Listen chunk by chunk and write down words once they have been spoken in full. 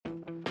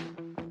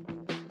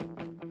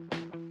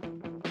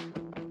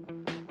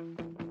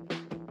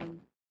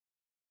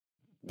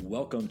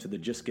Welcome to the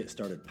Just Get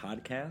Started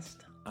podcast.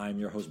 I'm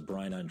your host,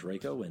 Brian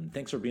Andreyko, and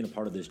thanks for being a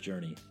part of this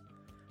journey.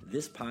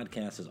 This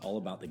podcast is all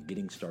about the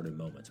getting started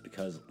moments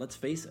because, let's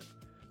face it,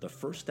 the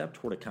first step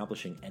toward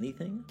accomplishing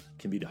anything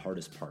can be the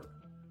hardest part.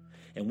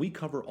 And we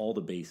cover all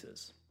the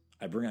bases.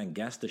 I bring on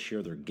guests to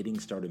share their getting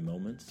started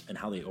moments and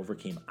how they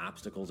overcame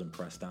obstacles and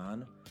pressed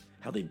on,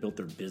 how they built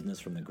their business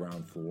from the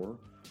ground floor,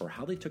 or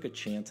how they took a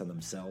chance on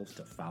themselves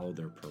to follow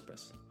their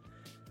purpose.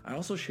 I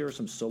also share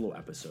some solo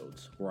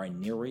episodes where I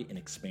narrate and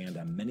expand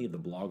on many of the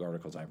blog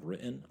articles I've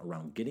written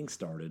around getting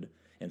started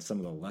and some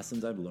of the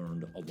lessons I've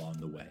learned along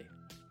the way.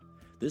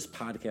 This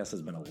podcast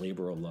has been a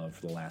labor of love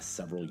for the last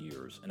several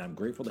years, and I'm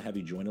grateful to have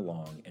you join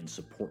along and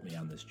support me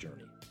on this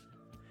journey.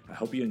 I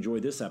hope you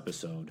enjoy this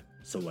episode,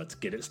 so let's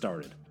get it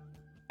started.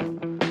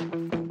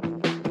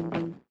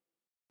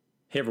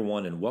 Hey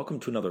everyone, and welcome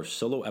to another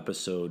solo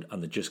episode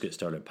on the Just Get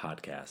Started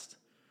podcast.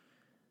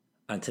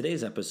 On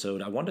today's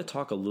episode, I want to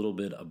talk a little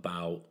bit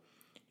about,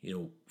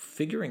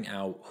 figuring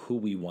out who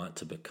we want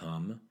to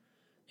become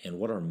and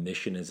what our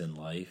mission is in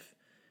life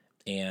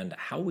and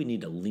how we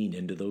need to lean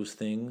into those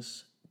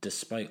things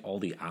despite all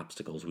the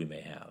obstacles we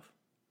may have.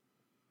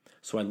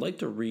 So I'd like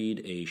to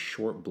read a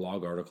short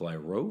blog article I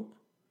wrote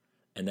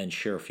and then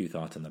share a few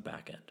thoughts on the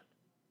back end.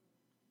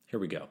 Here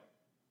we go.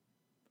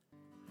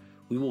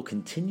 We will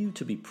continue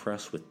to be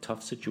pressed with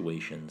tough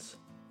situations,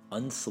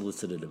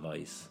 unsolicited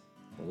advice,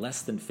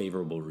 less than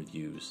favorable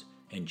reviews,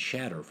 and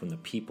chatter from the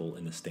people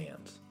in the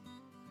stands.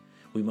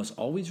 We must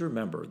always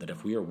remember that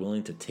if we are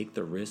willing to take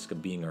the risk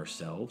of being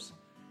ourselves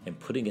and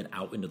putting it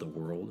out into the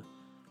world,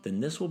 then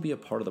this will be a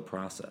part of the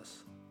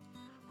process.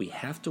 We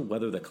have to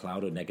weather the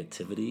cloud of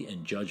negativity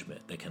and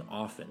judgment that can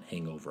often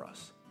hang over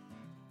us.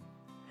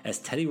 As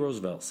Teddy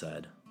Roosevelt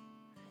said,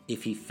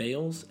 "If he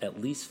fails,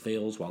 at least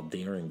fails while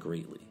daring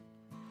greatly,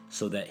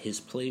 so that his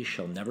place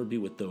shall never be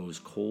with those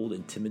cold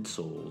and timid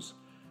souls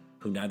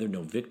who neither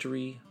know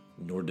victory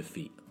nor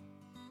defeat."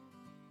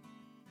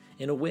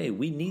 In a way,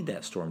 we need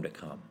that storm to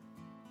come.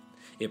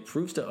 It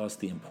proves to us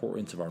the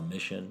importance of our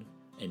mission,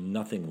 and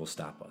nothing will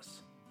stop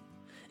us.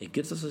 It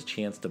gives us a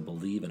chance to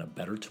believe in a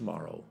better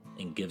tomorrow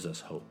and gives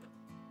us hope.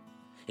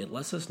 It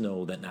lets us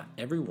know that not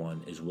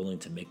everyone is willing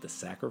to make the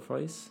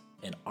sacrifice,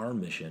 and our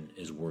mission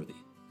is worthy.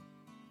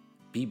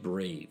 Be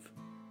brave,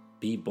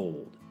 be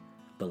bold,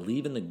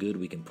 believe in the good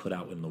we can put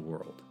out in the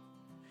world.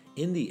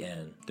 In the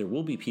end, there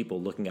will be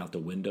people looking out the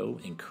window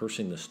and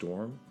cursing the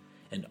storm,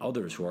 and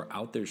others who are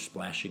out there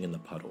splashing in the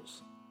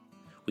puddles.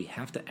 We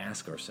have to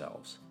ask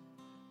ourselves,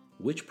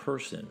 which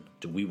person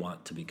do we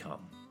want to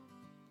become?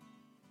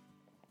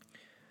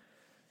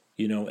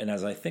 And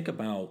as I think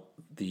about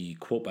the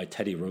quote by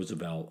Teddy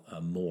Roosevelt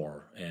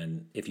more,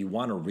 and if you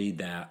want to read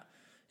that,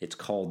 it's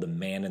called The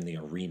Man in the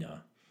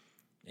Arena.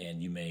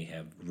 And you may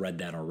have read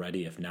that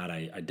already. If not,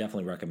 I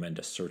definitely recommend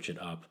to search it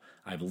up.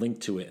 I've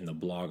linked to it in the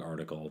blog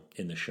article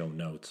in the show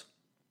notes.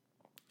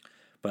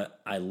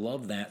 But I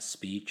love that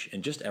speech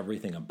and just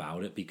everything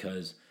about it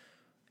because,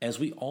 as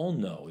we all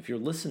know, if you're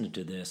listening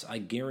to this, I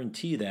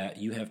guarantee that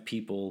you have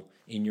people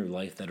in your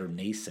life that are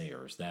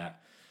naysayers,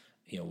 that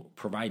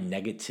provide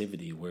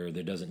negativity where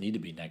there doesn't need to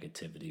be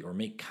negativity, or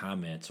make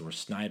comments or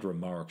snide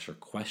remarks or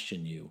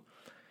question you.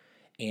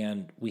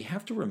 And we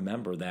have to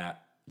remember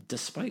that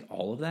despite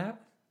all of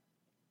that,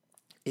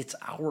 it's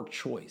our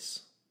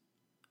choice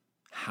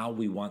how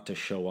we want to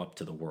show up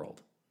to the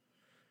world.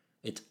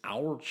 It's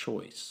our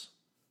choice,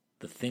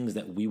 the things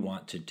that we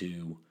want to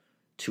do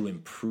to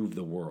improve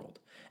the world.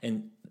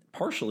 And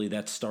partially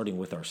that's starting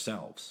with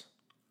ourselves.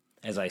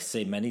 As I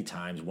say many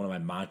times, one of my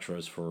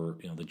mantras for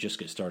the Just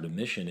Get Started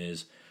mission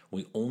is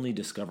we only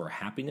discover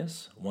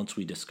happiness once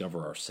we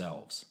discover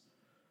ourselves.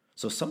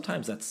 So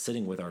sometimes that's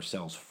sitting with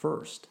ourselves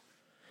first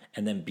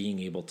and then being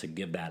able to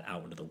give that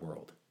out into the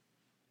world.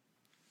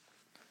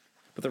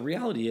 But the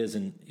reality is,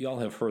 and you all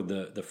have heard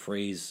the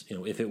phrase,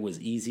 if it was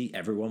easy,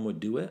 everyone would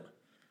do it.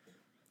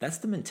 That's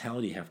the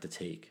mentality you have to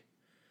take.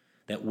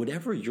 That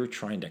whatever you're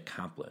trying to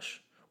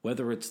accomplish,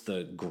 whether it's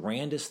the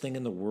grandest thing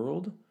in the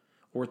world,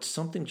 or it's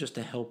something just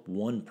to help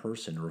one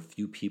person or a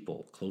few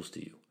people close to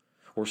you,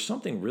 or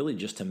something really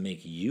just to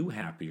make you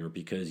happier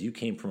because you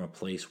came from a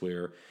place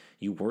where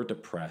you were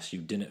depressed,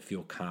 you didn't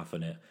feel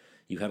confident,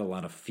 you had a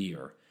lot of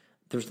fear.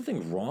 There's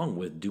nothing wrong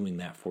with doing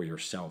that for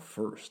yourself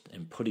first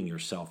and putting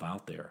yourself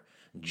out there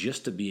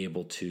just to be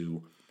able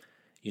to,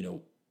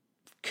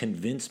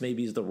 convince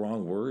maybe is the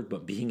wrong word,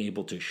 but being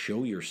able to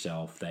show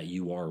yourself that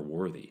you are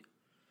worthy.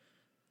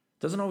 It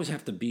doesn't always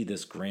have to be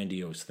this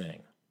grandiose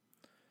thing.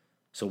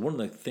 So one of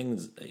the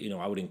things,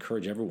 I would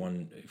encourage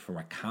everyone from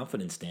a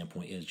confidence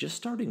standpoint is just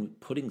starting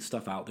putting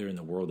stuff out there in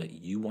the world that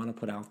you want to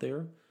put out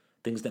there,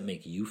 things that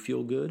make you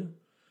feel good,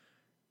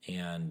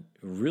 and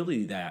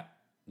really that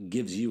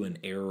gives you an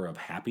air of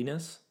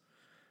happiness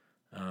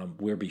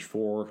where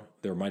before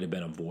there might have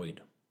been a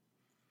void.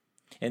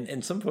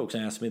 And some folks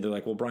ask me, they're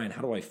like, well, Brian,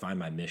 how do I find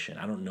my mission?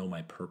 I don't know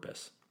my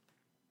purpose.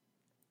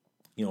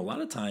 A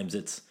lot of times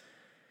it's,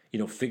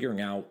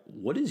 figuring out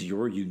what is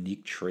your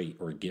unique trait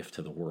or gift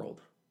to the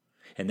world.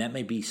 And that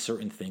may be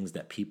certain things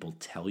that people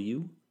tell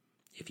you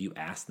if you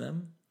ask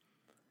them.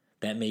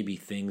 That may be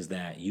things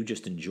that you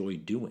just enjoy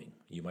doing.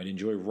 You might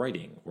enjoy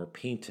writing or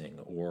painting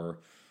or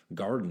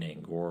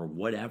gardening or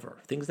whatever,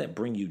 things that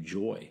bring you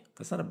joy.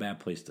 That's not a bad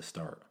place to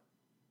start.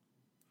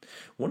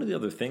 One of the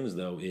other things,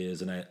 though,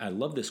 is, and I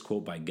love this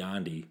quote by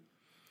Gandhi,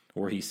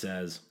 where he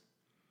says,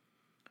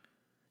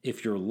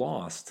 if you're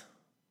lost,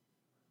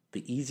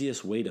 the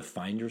easiest way to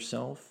find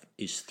yourself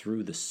is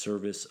through the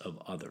service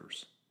of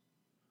others.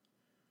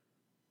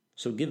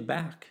 So give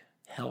back,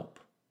 help.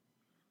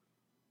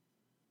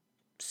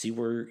 See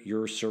where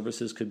your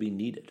services could be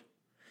needed.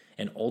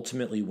 And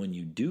ultimately, when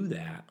you do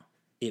that,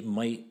 it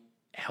might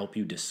help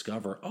you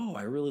discover, oh,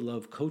 I really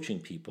love coaching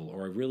people,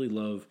 or I really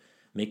love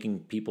making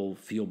people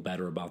feel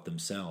better about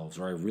themselves,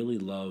 or I really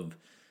love,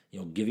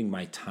 giving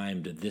my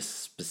time to this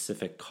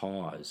specific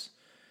cause.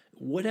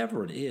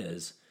 Whatever it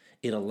is,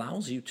 it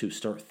allows you to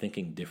start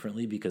thinking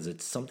differently because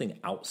it's something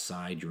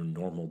outside your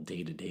normal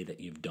day-to-day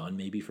that you've done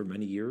maybe for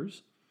many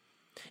years.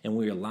 And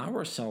we allow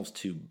ourselves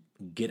to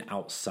get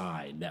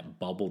outside that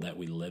bubble that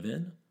we live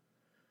in,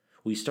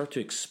 we start to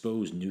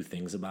expose new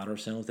things about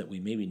ourselves that we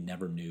maybe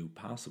never knew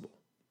possible.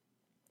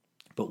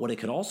 But what it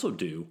could also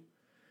do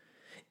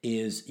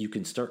is you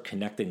can start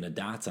connecting the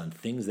dots on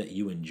things that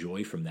you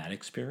enjoy from that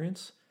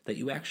experience that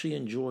you actually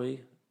enjoy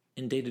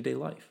in day-to-day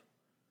life.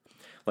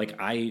 Like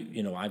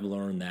I've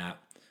learned that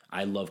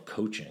I love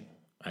coaching.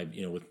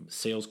 With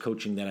sales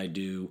coaching that I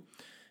do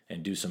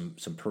and do some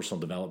personal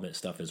development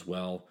stuff as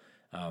well.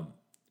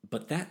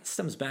 But that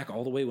stems back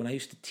all the way when I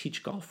used to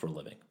teach golf for a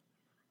living.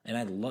 And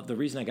I love the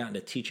reason I got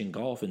into teaching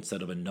golf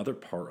instead of another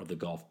part of the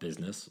golf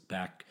business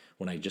back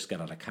when I just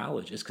got out of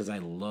college is because I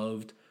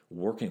loved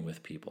working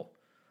with people.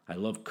 I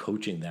love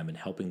coaching them and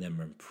helping them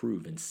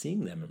improve and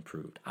seeing them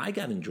improved. I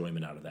got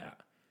enjoyment out of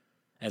that,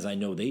 as I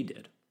know they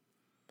did.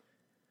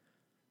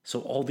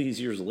 So all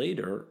these years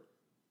later,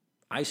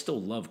 I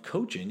still love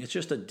coaching. It's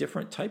just a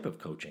different type of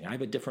coaching. I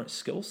have a different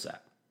skill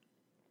set.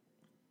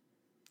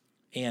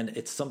 And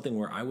it's something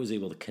where I was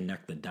able to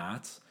connect the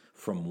dots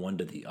from one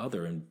to the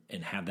other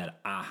and have that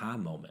aha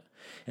moment.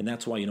 And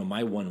that's why,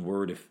 my one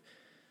word,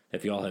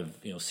 if y'all have,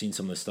 seen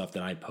some of the stuff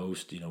that I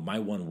post, my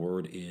one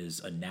word is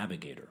a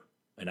navigator.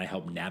 And I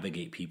help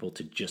navigate people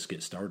to just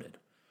get started.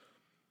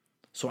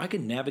 So I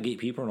can navigate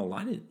people in a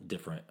lot of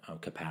different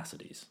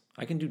capacities.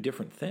 I can do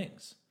different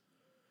things.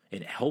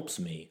 It helps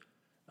me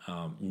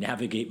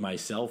navigate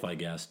myself, I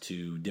guess,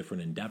 to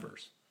different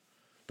endeavors,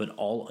 but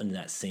all in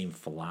that same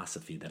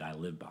philosophy that I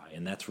live by.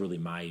 And that's really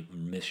my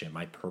mission,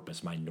 my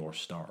purpose, my North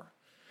Star.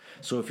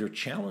 So if you're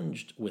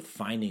challenged with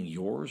finding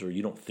yours or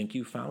you don't think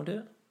you found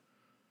it,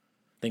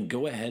 then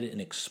go ahead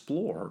and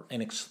explore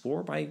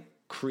by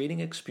creating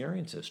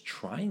experiences,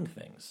 trying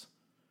things,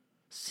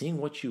 seeing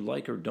what you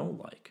like or don't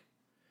like.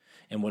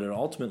 And what it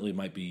ultimately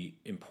might be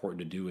important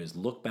to do is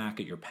look back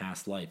at your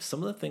past life.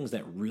 Some of the things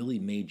that really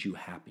made you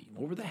happy.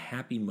 What were the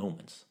happy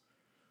moments?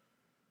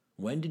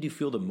 When did you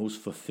feel the most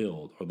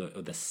fulfilled or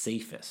the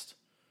safest?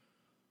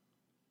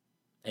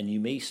 And you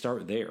may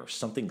start there,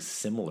 something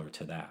similar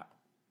to that.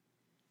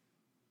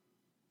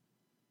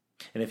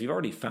 And if you've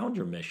already found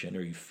your mission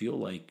or you feel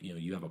like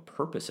you have a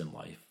purpose in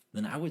life,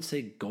 then I would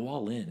say go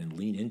all in and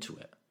lean into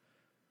it.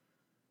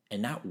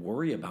 And not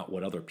worry about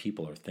what other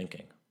people are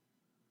thinking.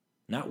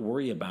 Not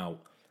worry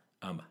about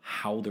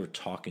how they're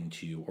talking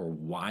to you or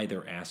why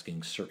they're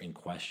asking certain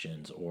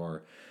questions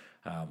or,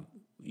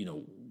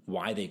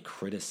 why they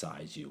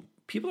criticize you.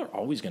 People are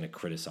always going to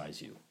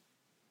criticize you.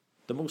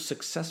 The most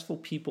successful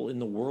people in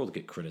the world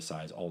get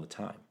criticized all the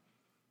time.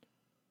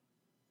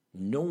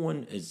 No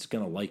one is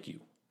going to like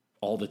you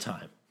all the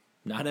time.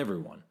 Not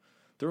everyone.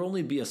 There'll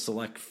only be a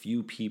select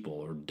few people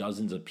or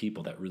dozens of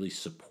people that really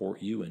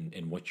support you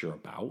and what you're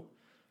about.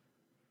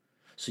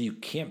 So you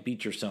can't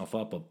beat yourself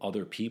up of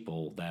other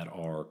people that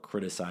are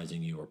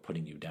criticizing you or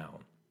putting you down.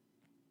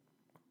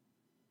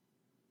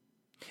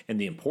 And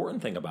the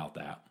important thing about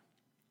that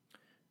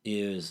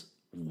is,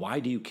 why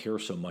do you care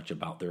so much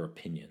about their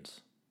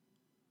opinions?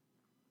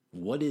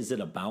 What is it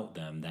about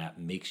them that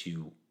makes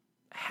you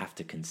have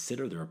to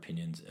consider their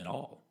opinions at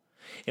all?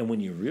 And when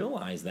you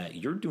realize that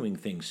you're doing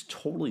things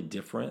totally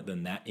different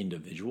than that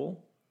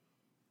individual,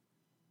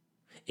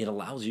 it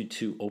allows you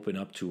to open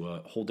up to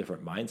a whole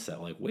different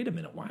mindset. Like, wait a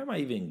minute, why am I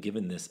even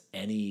giving this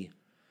any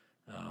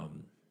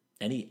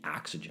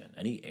oxygen,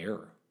 any air?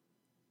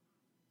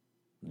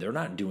 They're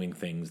not doing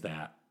things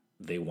that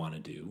they want to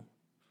do.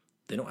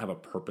 They don't have a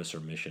purpose or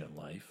mission in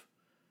life.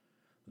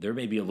 They're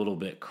maybe a little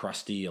bit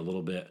crusty, a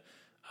little bit,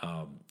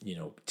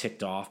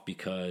 ticked off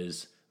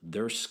because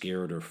they're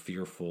scared or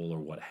fearful or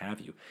what have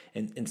you.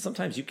 And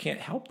sometimes you can't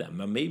help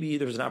them. Maybe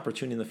there's an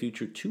opportunity in the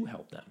future to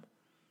help them.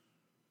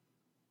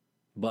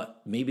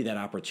 But maybe that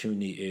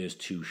opportunity is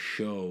to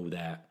show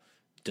that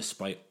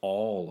despite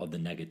all of the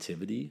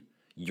negativity,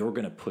 you're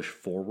going to push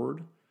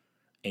forward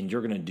and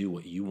you're going to do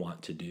what you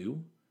want to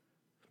do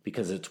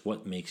because it's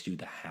what makes you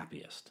the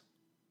happiest.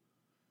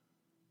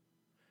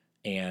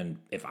 And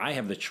if I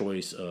have the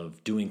choice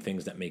of doing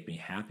things that make me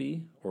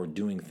happy or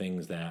doing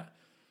things that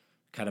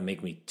kind of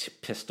make me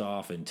pissed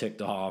off and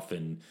ticked off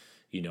and,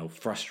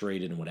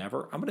 frustrated and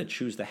whatever, I'm going to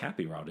choose the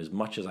happy route as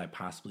much as I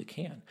possibly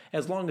can,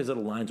 as long as it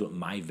aligns with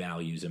my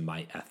values and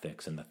my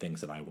ethics and the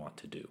things that I want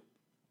to do.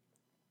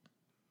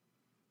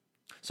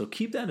 So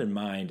keep that in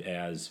mind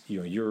as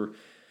you're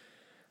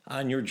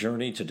on your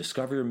journey to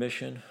discover your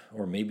mission,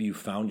 or maybe you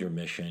found your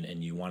mission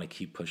and you want to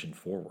keep pushing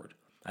forward.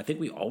 I think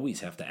we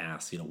always have to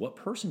ask, what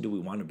person do we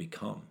want to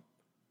become?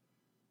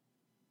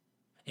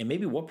 And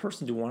maybe what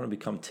person do we want to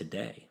become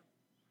today?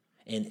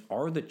 And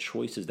are the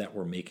choices that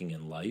we're making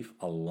in life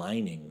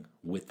aligning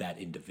with that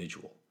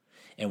individual?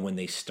 And when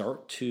they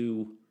start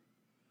to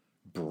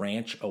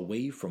branch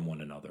away from one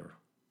another,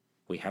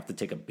 we have to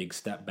take a big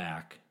step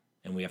back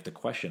and we have to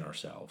question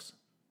ourselves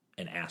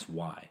and ask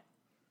why.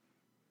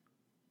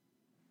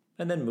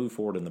 And then move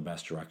forward in the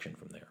best direction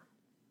from there.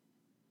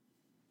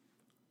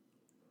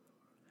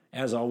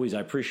 As always,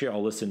 I appreciate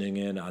all listening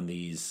in on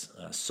these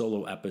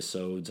solo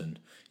episodes. And,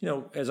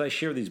 as I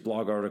share these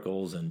blog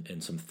articles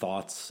and some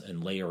thoughts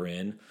and layer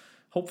in,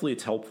 hopefully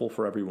it's helpful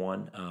for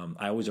everyone.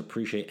 I always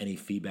appreciate any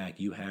feedback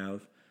you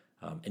have,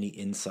 any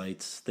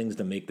insights, things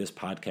to make this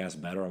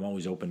podcast better. I'm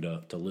always open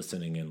to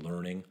listening and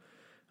learning.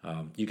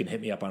 You can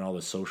hit me up on all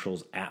the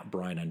socials at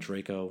Brian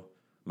Ondrako,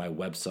 my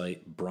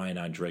website,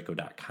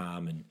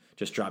 brianondrako.com, and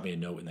just drop me a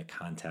note in the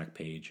contact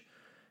page.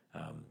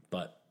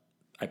 But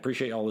I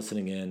appreciate y'all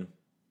listening in.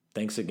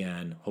 Thanks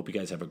again. Hope you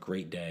guys have a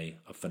great day,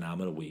 a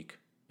phenomenal week,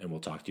 and we'll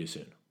talk to you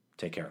soon.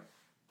 Take care.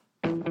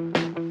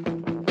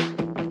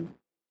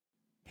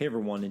 Hey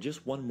everyone, and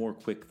just one more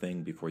quick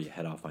thing before you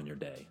head off on your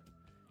day.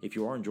 If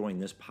you are enjoying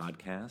this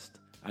podcast,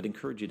 I'd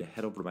encourage you to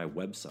head over to my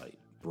website,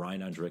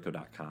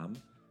 brianondrako.com,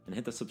 and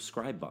hit the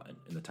subscribe button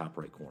in the top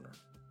right corner.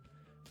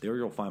 There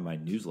you'll find my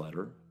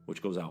newsletter,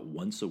 which goes out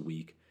once a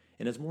week,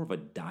 and is more of a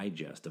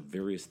digest of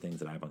various things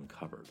that I've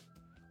uncovered.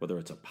 Whether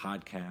it's a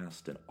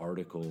podcast, an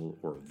article,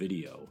 or a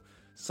video,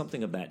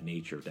 something of that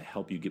nature to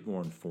help you get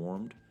more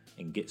informed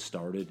and get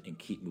started and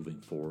keep moving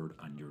forward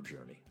on your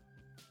journey.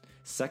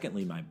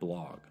 Secondly, my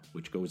blog,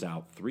 which goes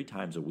out 3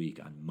 times a week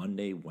on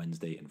Monday,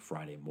 Wednesday, and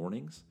Friday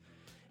mornings,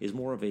 is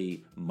more of a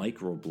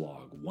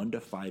microblog, 1 to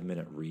 5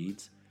 minute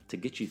reads to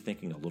get you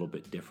thinking a little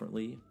bit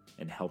differently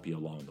and help you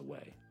along the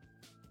way.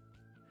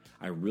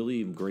 I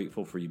really am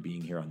grateful for you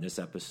being here on this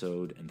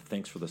episode, and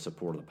thanks for the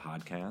support of the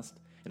podcast.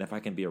 And if I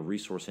can be a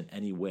resource in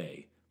any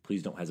way,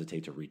 please don't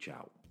hesitate to reach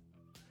out.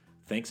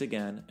 Thanks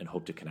again, and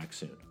hope to connect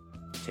soon.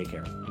 Take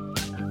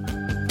care.